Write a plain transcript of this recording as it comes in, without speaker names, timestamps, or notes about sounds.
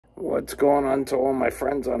What's going on to all my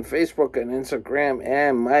friends on Facebook and Instagram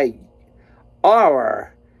and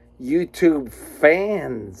our YouTube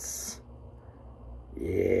fans?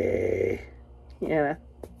 Yeah.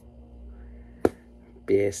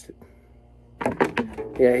 Bastard.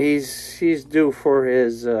 Yeah, he's due for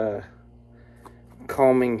his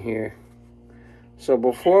combing here. So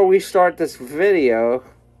before we start this video,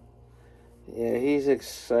 yeah, he's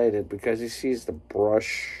excited because he sees the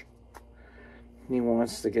brush. He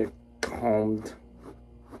wants to get combed.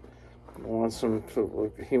 He wants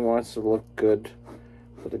to look good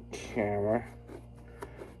for the camera.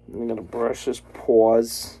 I'm gonna brush his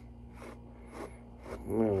paws.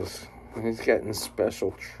 He's getting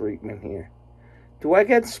special treatment here. Do I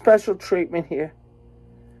get special treatment here?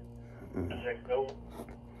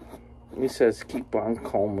 He says keep on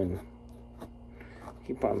combing.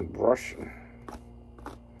 Keep on brushing.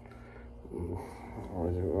 Or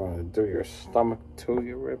do you want to do your stomach too,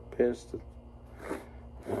 you rib bastard?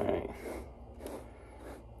 Alright.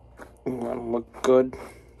 You want to look good.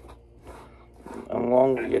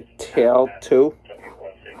 Along with your tail too.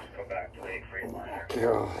 Oh,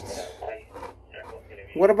 God.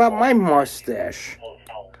 What about my mustache?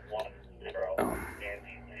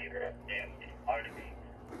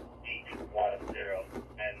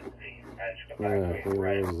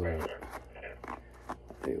 Where is that?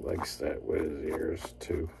 He likes that with his ears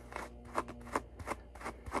too.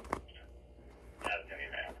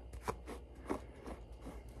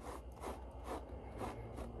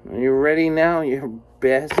 Are you ready now, you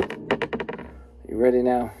bastard? You ready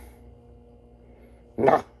now?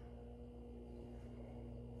 No.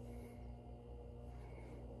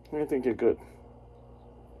 I think you're good.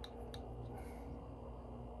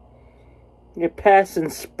 You pass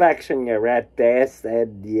inspection, you rat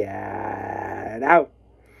bastard. Yeah. Now.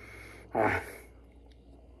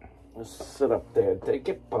 Let's sit up there. Take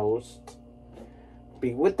your post.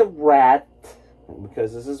 Be with the rat.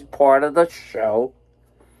 Because this is part of the show.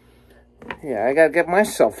 Yeah, I gotta get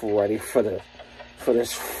myself ready for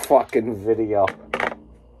this fucking video.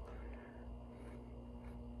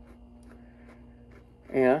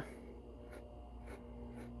 Yeah.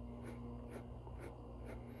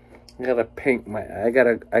 I gotta paint my. I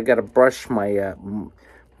gotta brush my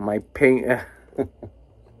my paint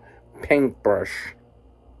paintbrush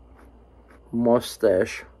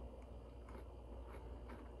mustache.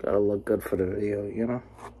 Gotta look good for the video, you know.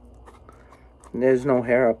 And there's no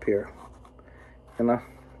hair up here, you know.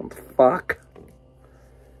 What the fuck?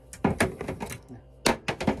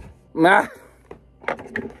 Nah.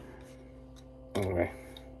 Anyway,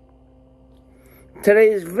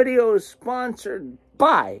 today's video is sponsored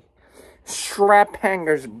by Strap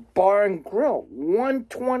Hangers Bar and Grill,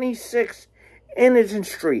 126 Innocent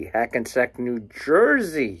Street, Hackensack, New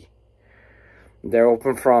Jersey. They're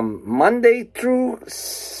open from Monday through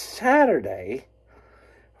Saturday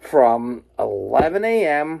from 11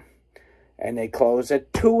 a.m. and they close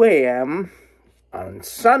at 2 a.m. on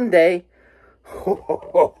Sunday. For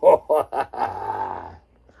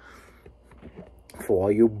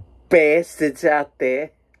all you bastards out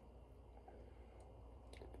there.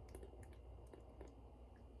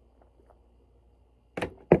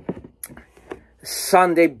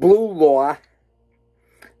 Sunday Blue Law.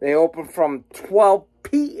 They open from 12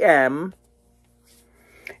 p.m.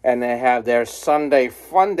 and they have their Sunday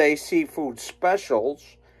Fun Day seafood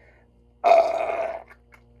specials. I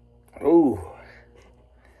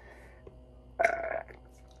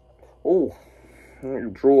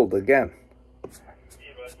drooled again.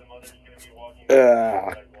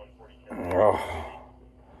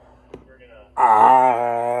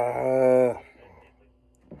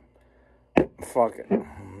 Fuck it.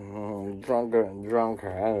 Drunker and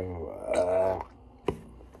drunker.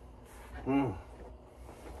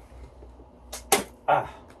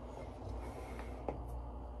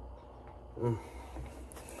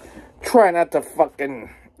 Try not to fucking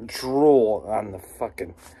drool on the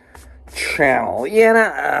fucking channel. You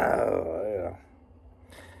know?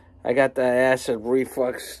 I got the acid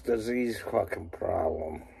reflux disease fucking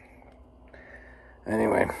problem.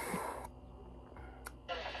 Anyway.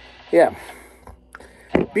 Yeah.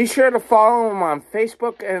 Be sure to follow them on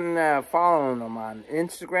Facebook and follow them on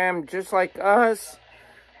Instagram just like us.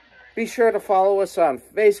 Be sure to follow us on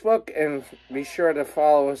Facebook and be sure to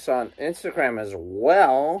follow us on Instagram as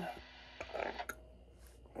well.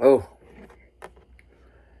 Oh.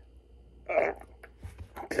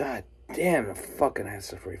 God damn, the fucking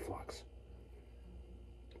acid reflux.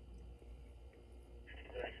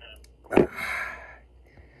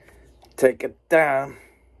 Take it down.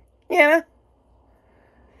 Yeah.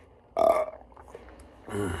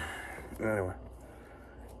 Anyway.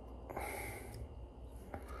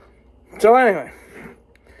 So anyway,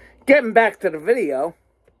 getting back to the video.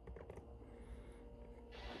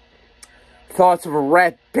 Thoughts of a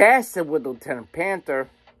rat bastard with Lieutenant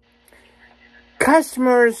Panther.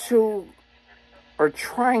 Customers who are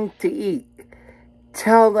trying to eat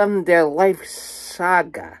tell them their life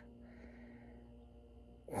saga.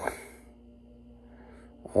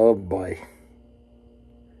 Oh boy.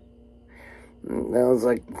 And I was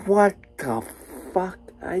like, what the fuck?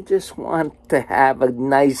 I just want to have a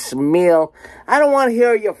nice meal. I don't want to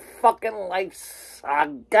hear your fucking life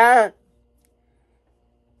saga.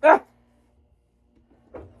 Ah.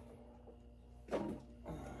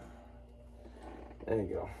 There you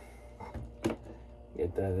go.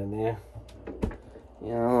 Get that in there.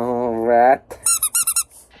 You little rat.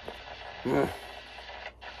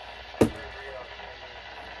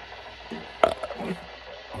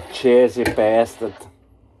 Cheers, you bastard.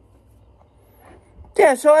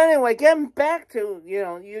 Yeah, so anyway, getting back to,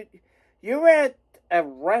 you're at a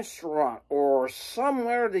restaurant or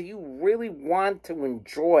somewhere that you really want to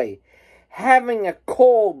enjoy having a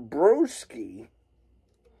cold brewski.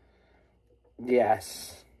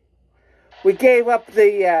 Yes. We gave up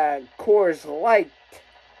the Coors Light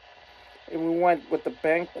and we went with the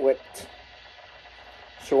Banquet.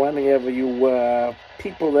 So any of you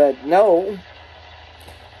people that know,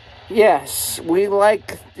 yes, we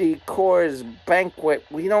like the Coors Banquet.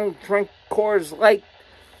 We don't drink Coors Light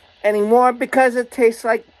anymore because it tastes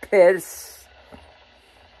like piss.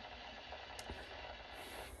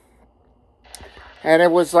 And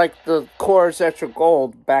it was like the Coors Extra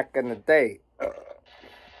Gold back in the day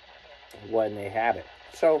when they had it.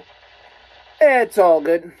 So, it's all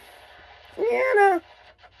good.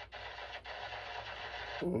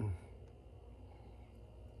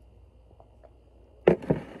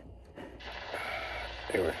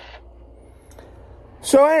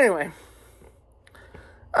 So anyway,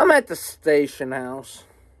 I'm at the station house.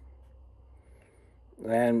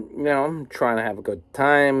 And, I'm trying to have a good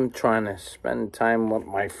time, trying to spend time with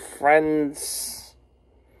my friends.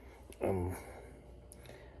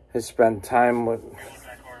 I spend time with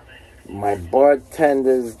my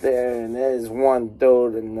bartenders there, and there's one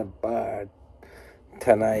dude in the bar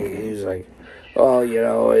tonight. He's like, oh, you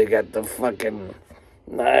got the fucking,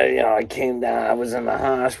 I came down, I was in the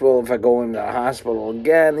hospital. If I go into the hospital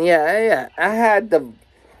again, yeah, I had the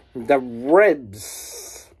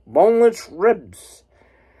ribs, boneless ribs,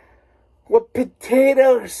 with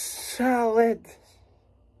potato salad.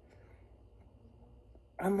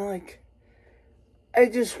 I'm like, I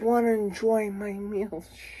just want to enjoy my meal.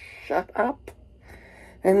 Shut up.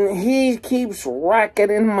 And he keeps racking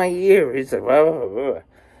in my ear. He's like,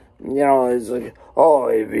 he's like, oh,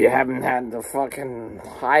 if you haven't had the fucking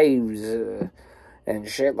hives and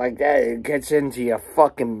shit like that, it gets into your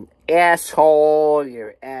fucking asshole,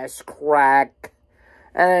 your ass crack.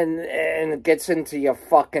 And it gets into your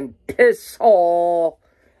fucking piss hole.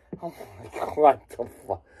 I'm like, what the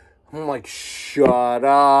fuck? I'm like, shut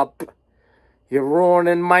up. You're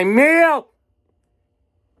ruining my meal.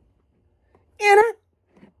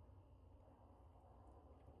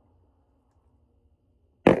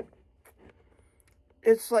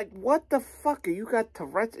 It's like, what the fuck? You got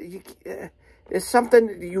Tourette's? Is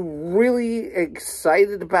something you really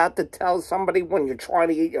excited about to tell somebody when you're trying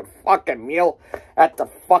to eat your fucking meal at the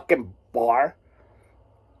fucking bar?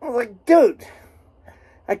 I was like, dude,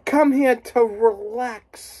 I come here to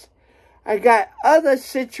relax. I got other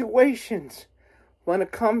situations when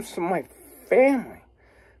it comes to my family,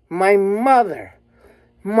 my mother,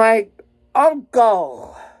 my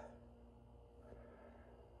uncle.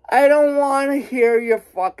 I don't want to hear your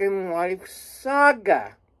fucking life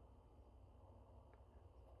saga.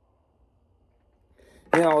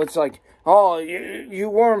 It's like, oh, you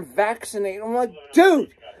weren't vaccinated. I'm like,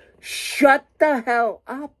 dude, shut the hell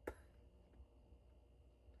up.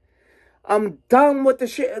 I'm done with the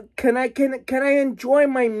shit. Can I enjoy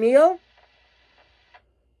my meal?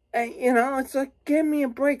 And, it's like, give me a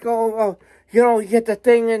break. You get the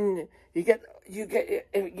thing and you get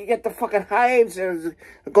the fucking hives and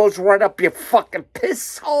it goes right up your fucking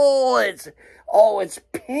piss hole. It's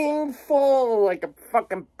painful, like a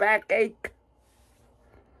fucking backache.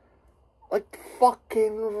 Like,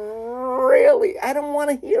 fucking really? I don't want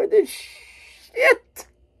to hear this shit.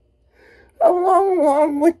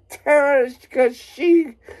 Along with Tara, because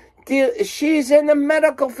she's in the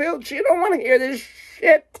medical field. She don't want to hear this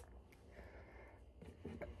shit.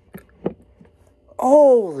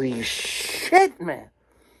 Holy shit, man.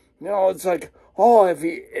 It's like, oh, if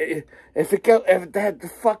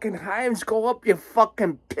the fucking hives go up your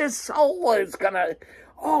fucking piss hole, it's gonna,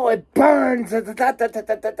 Oh, it burns. Yada,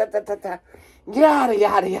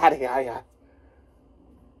 yada, yada, yada.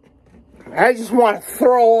 I just want to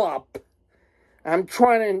throw up. I'm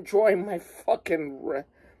trying to enjoy my fucking,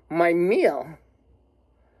 my meal.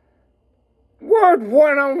 Word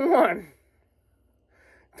 101.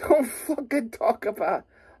 Don't fucking talk about,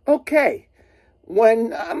 okay,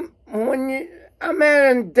 when I'm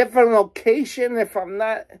at a different location, if I'm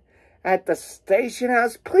not at the station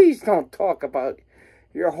house, please don't talk about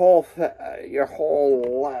your whole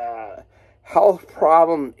health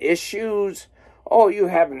problem issues. Oh, you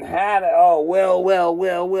haven't had it. Oh, well.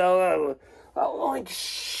 Like,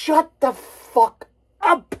 shut the fuck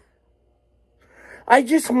up. I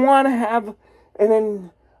just want to have a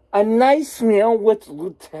nice meal with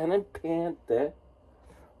Lieutenant Panther.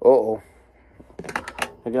 Uh-oh.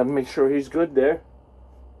 I gotta make sure he's good there.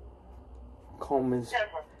 Comb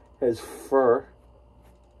his fur.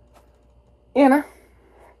 Anna.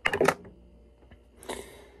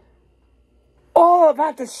 All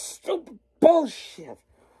about the stupid bullshit.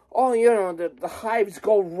 Oh, you know, the hives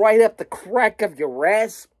go right up the crack of your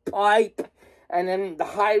ass pipe. And then the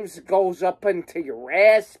hives goes up into your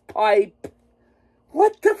ass pipe.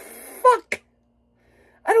 What the fuck?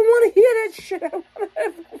 I don't want to hear that shit.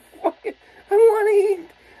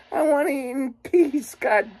 I want to eat in peace,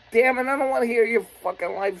 god damn it. I don't want to hear your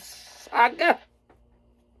fucking life saga.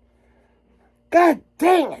 God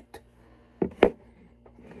dang it.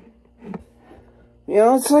 You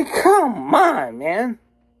know, it's like, come on, man.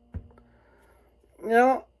 You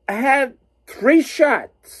know, I had 3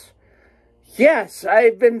 shots. Yes,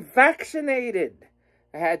 I've been vaccinated.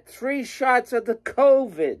 I had 3 shots of the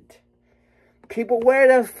COVID. People wear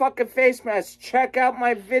the fucking face masks. Check out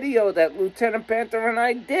my video that Lieutenant Panther and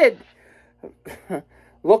I did.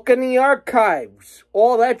 Look in the archives.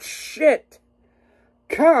 All that shit.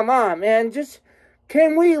 Come on, man. Just,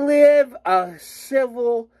 can we live a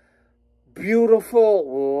civil,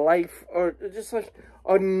 beautiful life? Or just like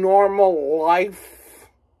a normal life?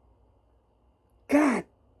 God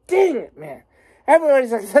dang it, man.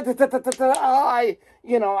 Everybody's like,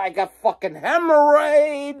 I got fucking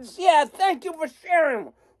hemorrhoids. Yeah, thank you for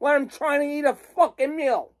sharing when I'm trying to eat a fucking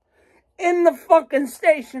meal in the fucking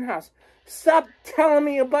station house. Stop telling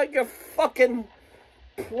me about your fucking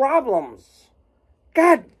problems.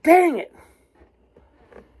 God dang it.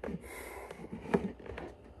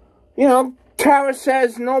 You know, Tara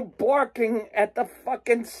says no barking at the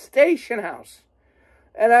fucking station house.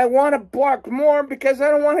 And I want to bark more because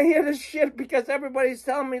I don't want to hear this shit because everybody's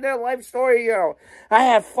telling me their life story. You know, I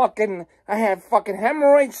had fucking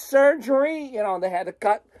hemorrhoid surgery. You know, they had to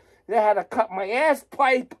cut my ass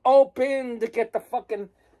pipe open to get the fucking,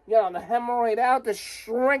 you know, the hemorrhoid out, to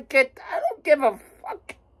shrink it. I don't give a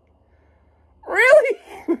fuck. Really?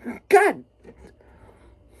 God.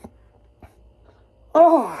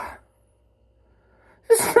 Oh.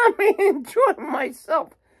 Just let me enjoy myself.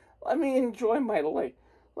 Let me enjoy my life.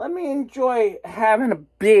 Let me enjoy having a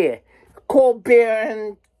beer. Cold beer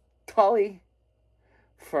and Tully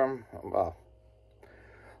from, well,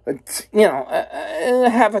 you know,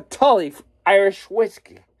 have a Tully Irish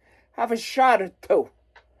whiskey. Have a shot or 2.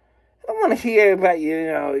 I don't want to hear about, you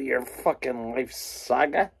know, your fucking life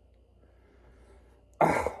saga.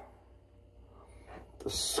 Oh,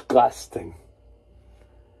 disgusting.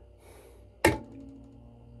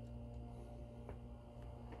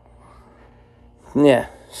 Yeah,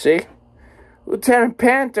 see? Lieutenant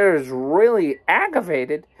Panther is really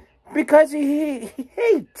aggravated because he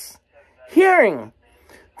hates hearing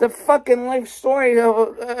the fucking life story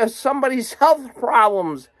of somebody's health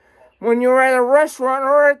problems when you're at a restaurant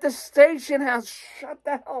or at the station house. Shut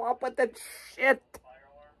the hell up with that shit.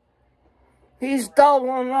 He's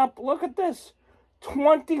doubling up. Look at this.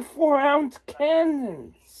 24-ounce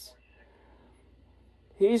cannons.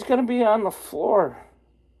 He's going to be on the floor.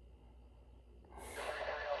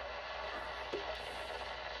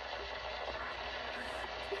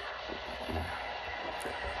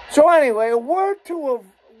 So anyway, a word to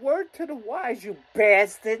the wise, you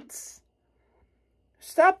bastards.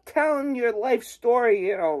 Stop telling your life story,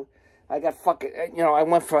 you know. I got fucking, you know, I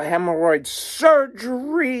went for hemorrhoid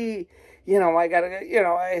surgery. You know, I got, you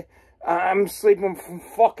know, I'm sleeping from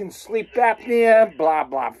fucking sleep apnea, blah,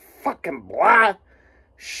 blah, fucking blah.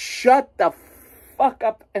 Shut the fuck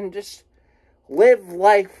up and just live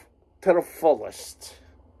life to the fullest.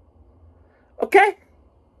 Okay?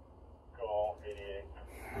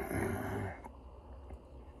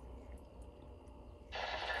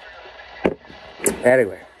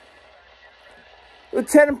 Anyway,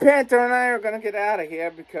 Lieutenant Panther and I are going to get out of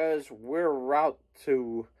here because we are about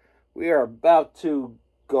to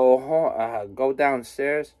go home, go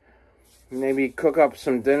downstairs, maybe cook up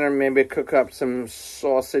some dinner, maybe cook up some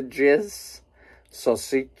sausages,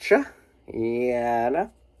 sausage, yeah.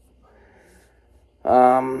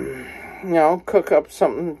 You know, cook up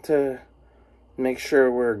something to make sure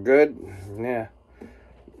we're good. Yeah.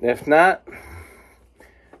 If not,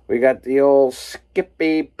 we got the old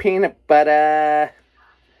Skippy peanut butter,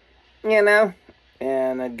 you know,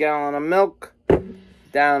 and a gallon of milk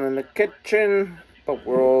down in the kitchen, but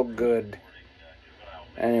we're all good.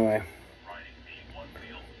 Anyway,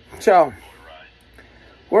 so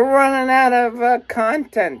we're running out of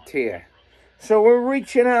content here. So we're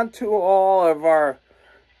reaching out to all of our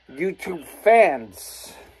YouTube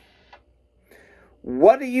fans.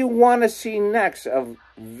 What do you want to see next? A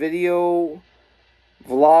video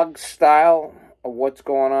vlog style of what's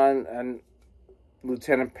going on in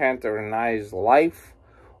Lieutenant Panther and I's life?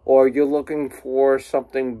 Or you're looking for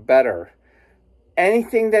something better?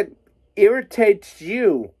 Anything that irritates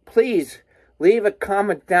you, please leave a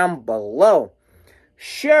comment down below.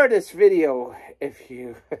 Share this video if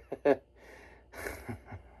you...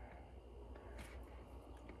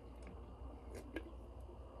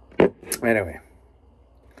 Anyway.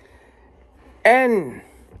 And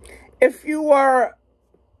if you are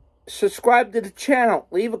subscribed to the channel,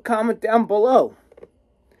 leave a comment down below.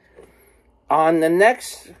 On the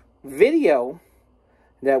next video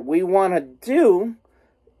that we want to do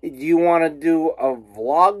you want to do a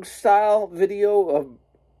vlog style video of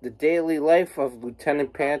the daily life of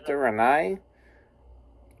Lieutenant Panther and I?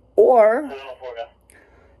 Or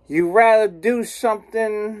you rather do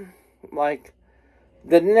something like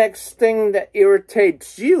the next thing that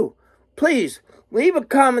irritates you? Please leave a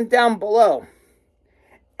comment down below.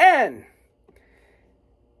 And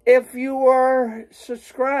if you are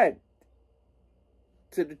subscribed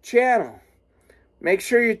to the channel, make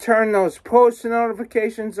sure you turn those post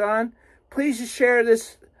notifications on. Please share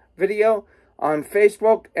this video on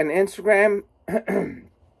Facebook and Instagram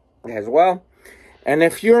as well. And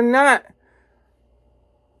if you're not,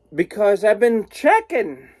 because I've been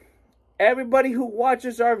checking, everybody who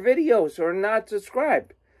watches our videos are not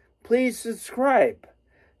subscribed. Please subscribe.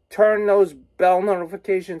 Turn those bell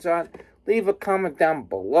notifications on. Leave a comment down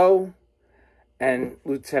below. And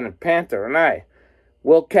Lieutenant Panther and I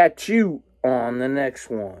will catch you on the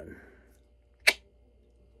next one.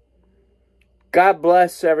 God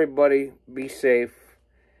bless everybody. Be safe.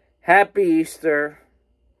 Happy Easter.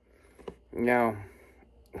 You know,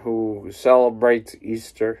 who celebrates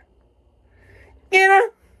Easter. You know,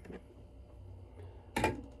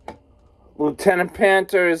 Lieutenant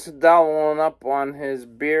Panther is doubling up on his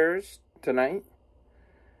beers tonight.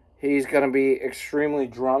 He's going to be extremely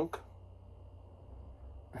drunk.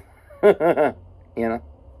 You know.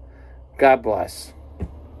 God bless.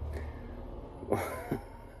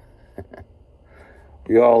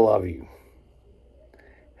 We all love you.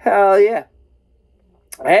 Hell yeah.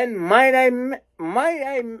 And might I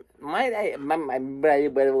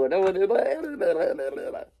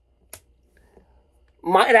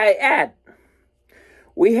add,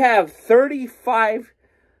 we have 35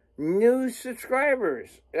 new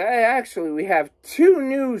subscribers. Actually, we have 2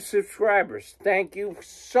 new subscribers. Thank you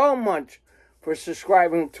so much for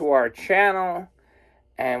subscribing to our channel.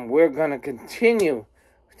 And we're going to continue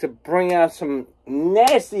to bring out some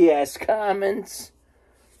nasty-ass comments,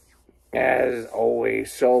 as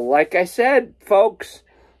always. So, like I said, folks,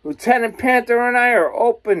 Lieutenant Panther and I are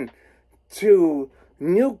open to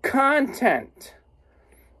new content.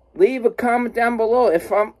 Leave a comment down below.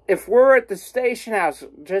 If we're at the station house,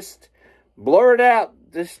 just blur it out.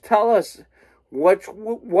 Just tell us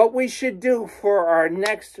what we should do for our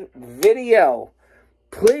next video.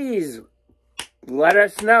 Please let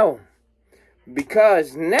us know.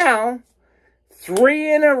 Because now,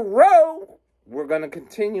 3 in a row, we're going to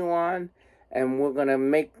continue on. And we're going to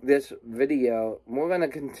make this video. We're going to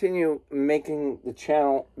continue making the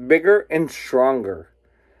channel bigger and stronger.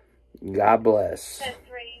 God bless.